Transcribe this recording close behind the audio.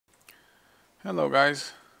Hello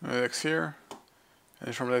guys, odedex here,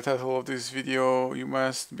 and from the title of this video you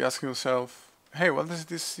must be asking yourself, hey, what does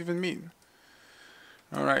this even mean?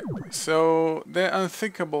 Alright, so the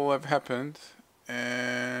unthinkable have happened,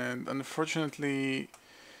 and unfortunately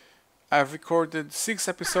I've recorded 6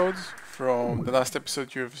 episodes from the last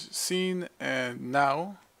episode you've seen and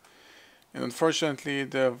now, and unfortunately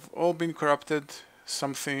they've all been corrupted.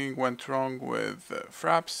 Something went wrong with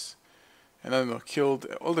Fraps, and I don't know, killed.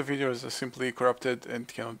 All the videos are simply corrupted and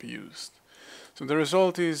cannot be used. So the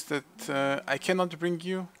result is that I cannot bring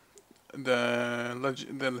you the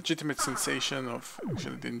legitimate sensation of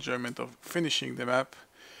actually the enjoyment of finishing the map,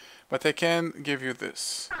 but I can give you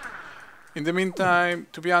this. In the meantime,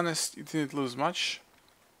 to be honest, it didn't lose much.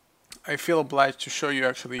 I feel obliged to show you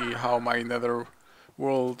actually how my nether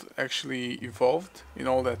world actually evolved in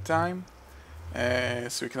all that time,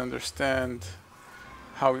 so you can understand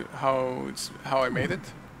how I made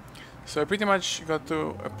it. So I pretty much got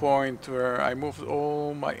to a point where I moved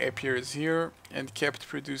all my apiaries here and kept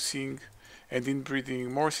producing and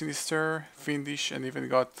inbreeding more sinister, fiendish, and even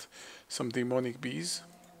got some demonic bees.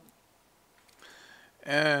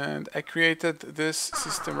 And I created this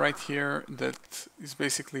system right here that is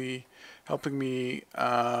basically helping me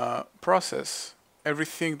process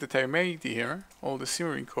everything that I made here, all the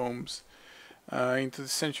simmering combs, into the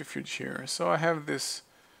centrifuge here. So I have this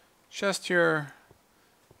chest here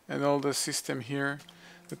and all the system here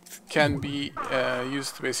that can be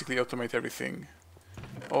used to basically automate everything,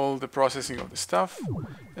 all the processing of the stuff,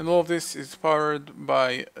 and all of this is powered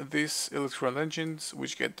by these electrical engines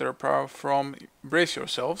which get their power from, brace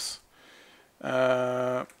yourselves,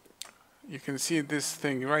 you can see this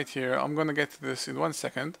thing right here. I'm gonna get to this in 1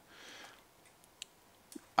 second.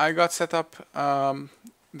 I got set up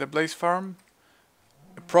the blaze farm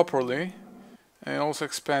properly and also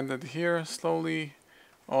expanded here slowly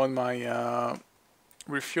on my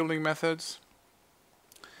refueling methods,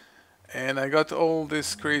 and I got all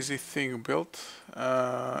this crazy thing built.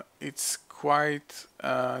 It's quite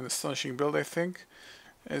an astonishing build, I think.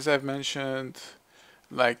 As I've mentioned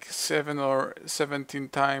like 7 or 17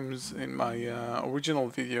 times in my original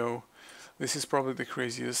video, this is probably the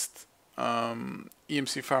craziest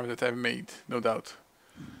EMC farm that I've made, no doubt.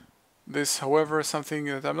 This, however, is something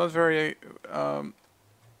that I'm not very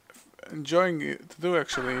enjoying it to do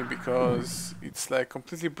actually, because it's like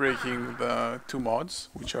completely breaking the 2 mods,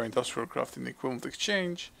 which are industrial craft and equivalent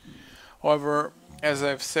exchange. However, as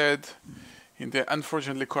I've said in the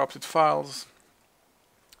unfortunately corrupted files,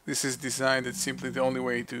 this is designed as simply the only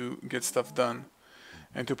way to get stuff done.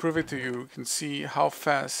 And to prove it to you, you can see how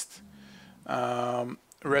fast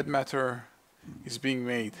red matter is being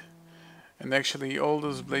made. And actually all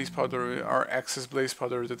those blaze powder are excess blaze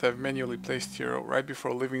powder that I've manually placed here right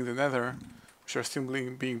before leaving the nether, which are still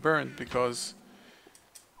being burned, because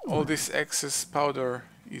all this excess powder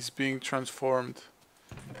is being transformed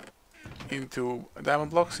into diamond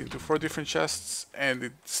blocks, into 4 different chests, and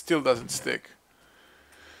it still doesn't stick.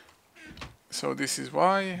 So this is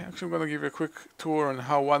why. Actually, I'm going to give you a quick tour on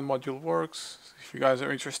how one module works. If you guys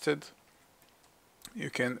are interested, you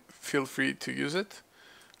can feel free to use it.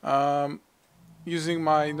 Using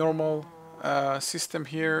my normal system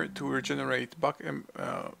here to regenerate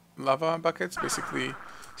lava buckets, basically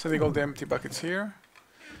sending all the empty buckets here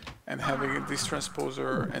and having this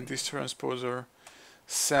transposer and this transposer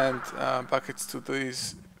send buckets to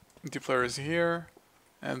these deployers here,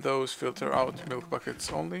 and those filter out milk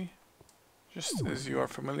buckets only, just as you are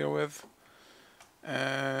familiar with.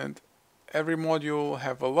 And every module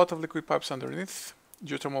have a lot of liquid pipes underneath,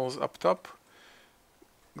 geothermals up top,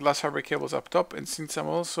 glass fiber cables up top, and since I'm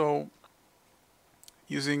also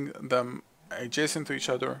using them adjacent to each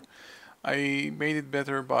other, I made it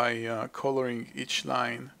better by coloring each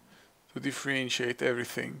line to differentiate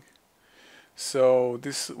everything. So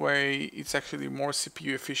this way it's actually more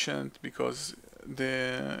CPU efficient, because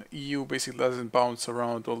the EU basically doesn't bounce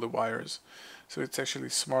around all the wires. So it's actually a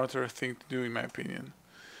smarter thing to do in my opinion.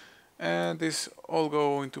 And this all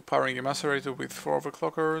go into powering a macerator with 4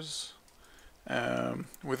 overclockers,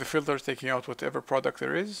 with the filter taking out whatever product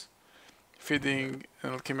there is, feeding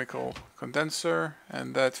an alchemical condenser,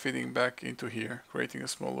 and that feeding back into here, creating a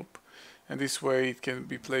small loop. And this way it can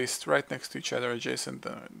be placed right next to each other, adjacent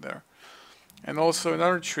there. And also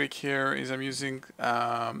another trick here is I'm using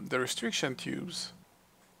the restriction tubes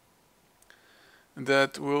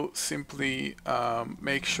that will simply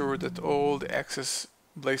make sure that all the excess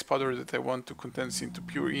blaze powder that I want to condense into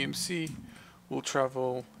pure EMC will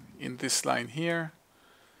travel in this line here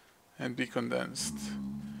and be condensed.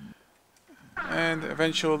 And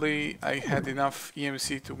eventually I had enough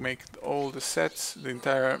EMC to make all the sets, the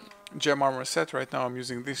entire gem armor set. Right now I'm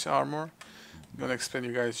using this armor. I'm gonna explain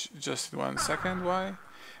you guys just in 1 second why.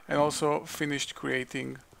 And also finished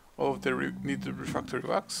creating all of the needed refractory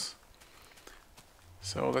wax.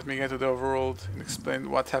 So let me get to the overworld and explain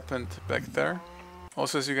what happened back there.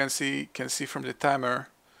 Also, as you can see from the timer,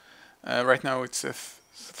 right now it's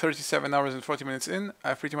 37 hours and 40 minutes in.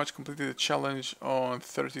 I've pretty much completed the challenge on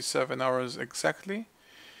 37 hours exactly.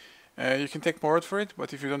 You can take my word for it,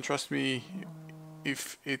 but if you don't trust me,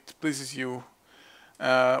 if it pleases you,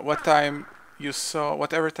 whatever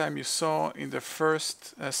time you saw in the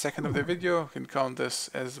first second of the video, you can count this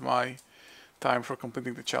as my time for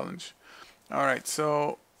completing the challenge. Alright,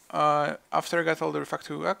 so after I got all the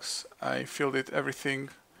refractory wax, I filled it everything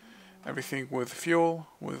with fuel,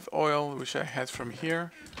 with oil, which I had from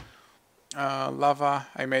here. Lava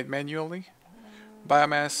I made manually.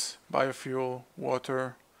 Biomass, biofuel,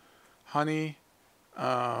 water, honey,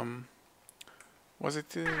 was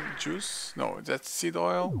it juice? No, that's seed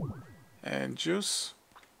oil and juice.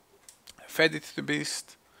 Fed it to the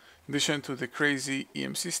beast, in addition to the crazy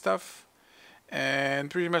EMC stuff,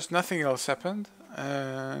 and pretty much nothing else happened.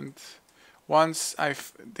 And once I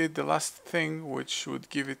did the last thing, which would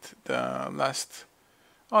give it the last...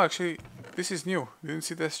 Oh, actually, this is new. Didn't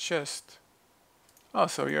see this chest. Oh,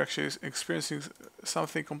 so you're actually experiencing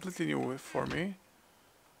something completely new for me.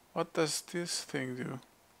 What does this thing do?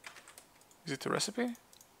 Is it a recipe?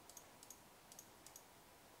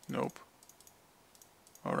 Nope.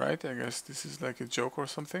 Alright, I guess this is like a joke or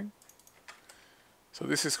something. So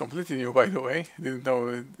this is completely new, by the way. Didn't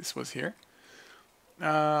know this was here.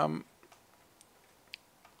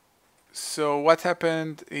 So what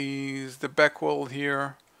happened is the back wall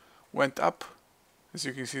here went up. As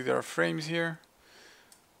you can see, there are frames here.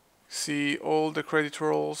 See all the credit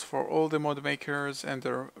rolls for all the mod makers and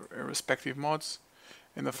their respective mods.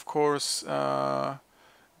 And of course, the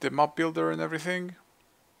map builder and everything.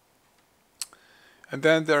 And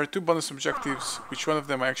then there are 2 bonus objectives, which one of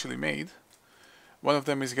them I actually made. One of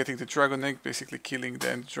them is getting the dragon egg, basically killing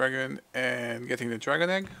the end dragon and getting the dragon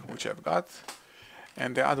egg, which I've got.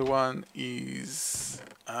 And the other one is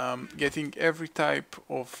getting every type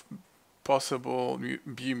of possible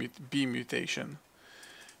B mutation.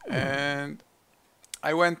 And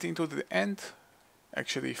I went into the end,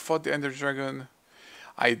 actually fought the ender dragon.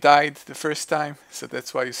 I died the first time, so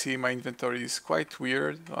that's why you see my inventory is quite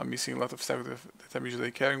weird. I'm missing a lot of stuff that I'm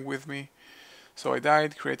usually carrying with me. So I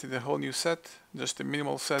died, created a whole new set, just a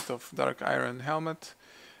minimal set of dark iron helmet,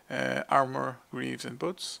 armor, greaves and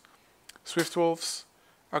boots, swift wolves,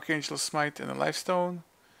 archangel smite and a lifestone,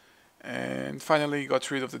 and finally got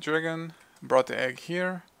rid of the dragon, brought the egg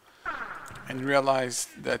here, and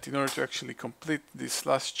realized that in order to actually complete this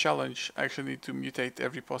last challenge, I actually need to mutate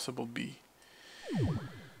every possible bee.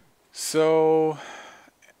 So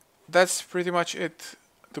that's pretty much it.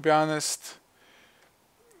 To be honest,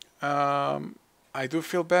 I do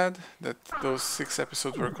feel bad that those 6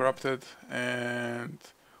 episodes were corrupted and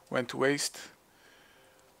went to waste.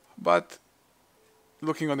 But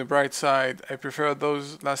looking on the bright side, I prefer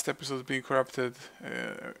those last episodes being corrupted,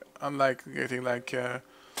 unlike getting like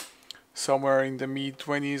somewhere in the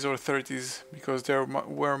mid-20s or 30s, because they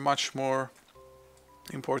were much more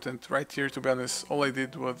important. Right here, to be honest, all I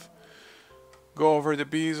did was go over the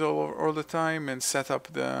bees all the time and set up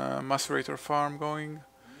the macerator farm going,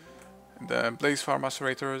 the blaze farm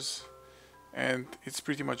macerators, and it's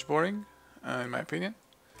pretty much boring, in my opinion.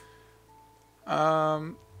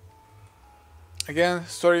 Again,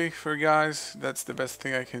 sorry for you guys, that's the best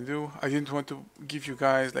thing I can do. I didn't want to give you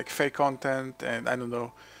guys like fake content and, I don't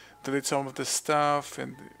know, delete some of the stuff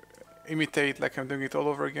and imitate like I'm doing it all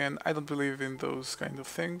over again. I don't believe in those kind of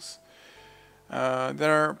things.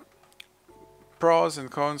 There are pros and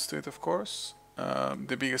cons to it, of course.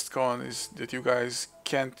 The biggest con is that you guys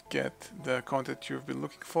can't get the content you've been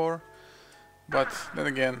looking for. But then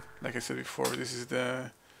again, like I said before, this is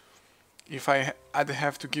the... If I'd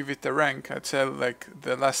have to give it a rank, I'd say like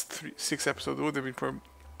the last 6 episodes would have been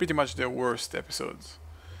pretty much the worst episodes.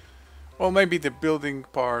 Well, maybe the building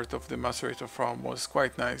part of the macerator farm was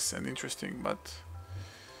quite nice and interesting, but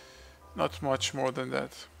not much more than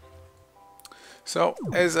that. So,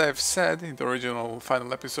 as I've said in the original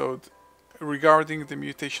final episode, regarding the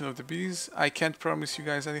mutation of the bees, I can't promise you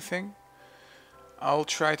guys anything. I'll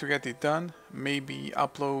try to get it done, maybe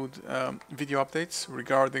upload video updates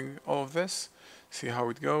regarding all of this, see how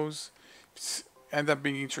it goes. If it's end up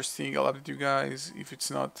being interesting, I'll update you guys. If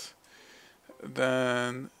it's not,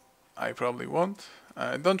 then I probably won't.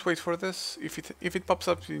 Don't wait for this. If it pops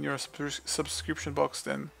up in your subscription box,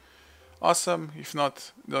 then awesome. If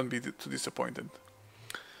not, don't be too disappointed.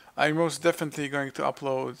 I'm most definitely going to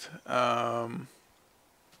upload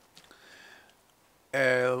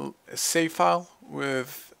a save file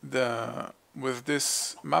with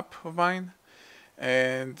this map of mine,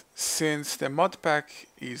 and since the mod pack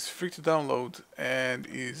is free to download and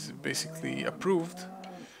is basically approved,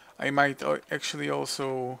 I might actually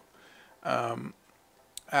also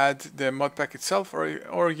add the mod pack itself,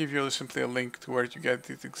 or give you simply a link to where to get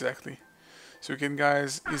it exactly, so you can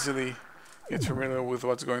guys easily get familiar with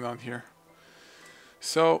what's going on here.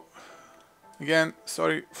 So again,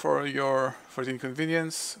 sorry for the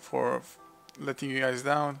inconvenience, for letting you guys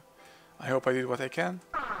down. I hope I did what I can,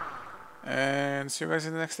 and see you guys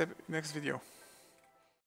in the next video.